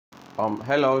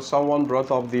Hello, someone brought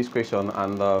up this question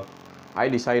and I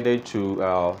decided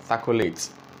to tackle it,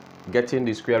 getting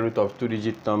the square root of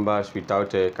two-digit numbers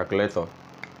without a calculator.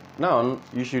 Now,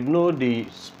 you should know the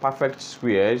perfect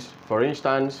squares. For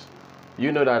instance,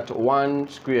 you know that 1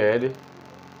 squared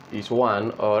is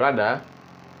 1, or rather,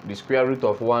 the square root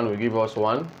of 1 will give us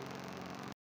 1,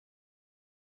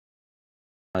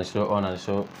 and so on and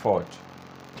so forth.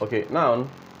 Okay, now,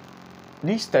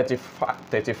 this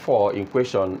 34 in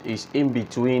question is in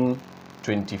between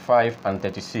 25 and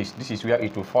 36. This is where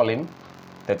it will fall in.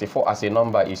 34 as a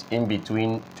number is in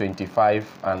between 25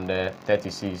 and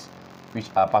 36, which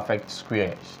are perfect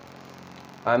squares.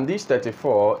 And this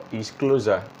 34 is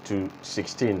closer to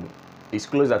 16. It's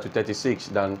closer to 36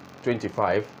 than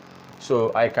 25.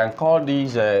 So I can call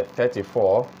these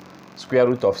 34 square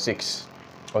root of 6.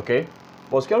 Okay?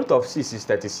 But square root of 6 is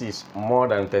 36 more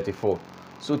than 34.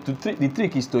 So the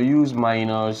trick is to use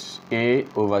minus a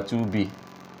over 2b.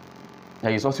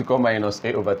 That is what we call minus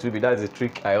a over 2b. That's the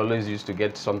trick I always use to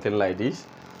get something like this.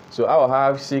 So I will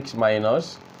have 6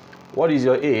 minus. What is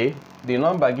your a? The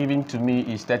number given to me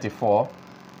is 34.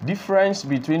 Difference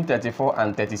between 34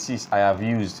 and 36 I have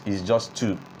used is just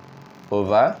 2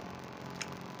 over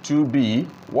 2b.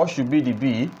 What should be the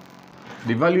b?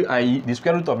 The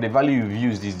square root of the value you've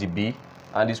used is the b.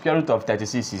 And the square root of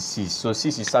 36 is 6. So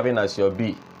 6 is serving as your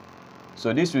b.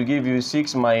 So this will give you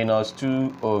 6 minus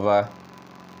 2 over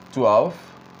 12.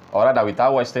 Or rather,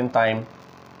 without wasting time,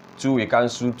 2 we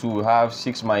cancel 2. We have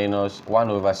 6 minus 1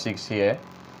 over 6 here.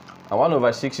 And 1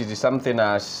 over 6 is something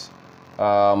as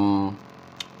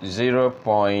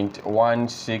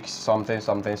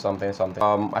 0.16 something.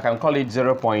 I can call it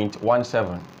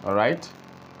 0.17. All right,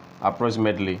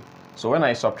 approximately. So when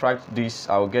I subtract this,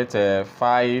 I'll get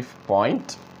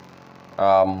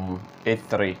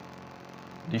 5.83.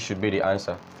 This should be the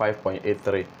answer,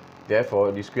 5.83.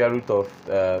 Therefore, the square root of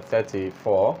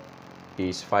 34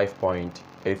 is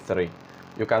 5.83.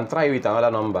 You can try with another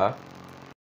number.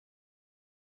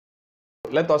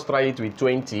 Let us try it with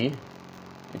 20.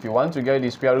 If you want to get the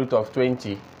square root of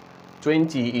 20,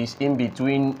 20 is in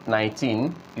between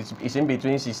 19. It's in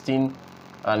between 16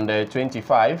 and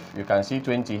 25. You can see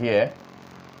 20 here,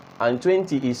 and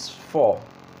 20 is 4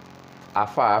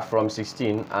 afar from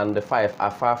 16 and the 5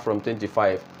 afar from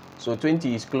 25. So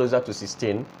 20 is closer to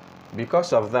 16.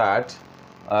 Because of that,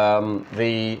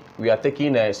 we are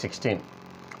taking 16,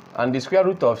 and the square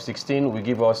root of 16 will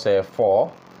give us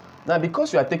 4. Now,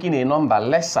 because you are taking a number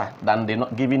lesser than the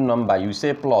given number, you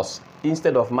say plus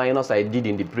instead of minus I did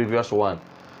in the previous one.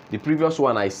 The previous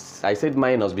one I said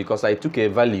minus because I took a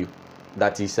value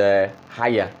that is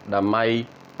higher than my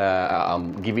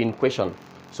given question.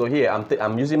 So here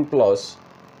I'm using plus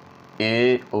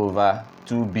a over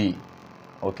 2b.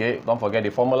 Okay, don't forget the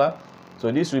formula.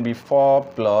 So this will be 4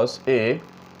 plus a.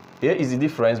 Here is the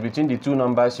difference between the two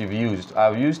numbers you've used.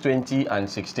 I've used 20 and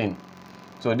 16.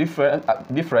 So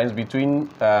difference between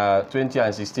 20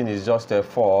 and 16 is just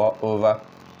 4 over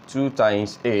 2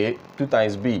 times a, 2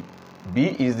 times b.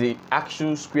 b is the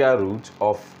actual square root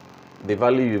of the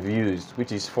value you've used,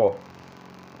 which is 4.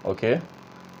 Okay,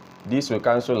 this will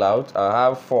cancel out. I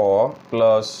have 4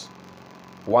 plus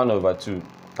 1 over 2,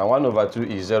 and 1 over 2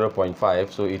 is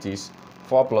 0.5, so it is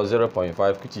 4 plus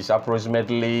 0.5, which is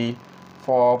approximately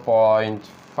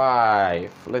 4.5.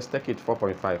 Let's take it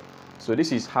 4.5. So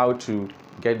this is how to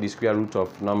get the square root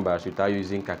of numbers without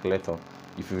using calculator.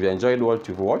 If you've enjoyed what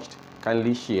you've watched,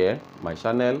 kindly share my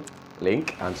channel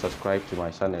link and subscribe to my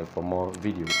channel for more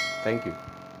videos. Thank you.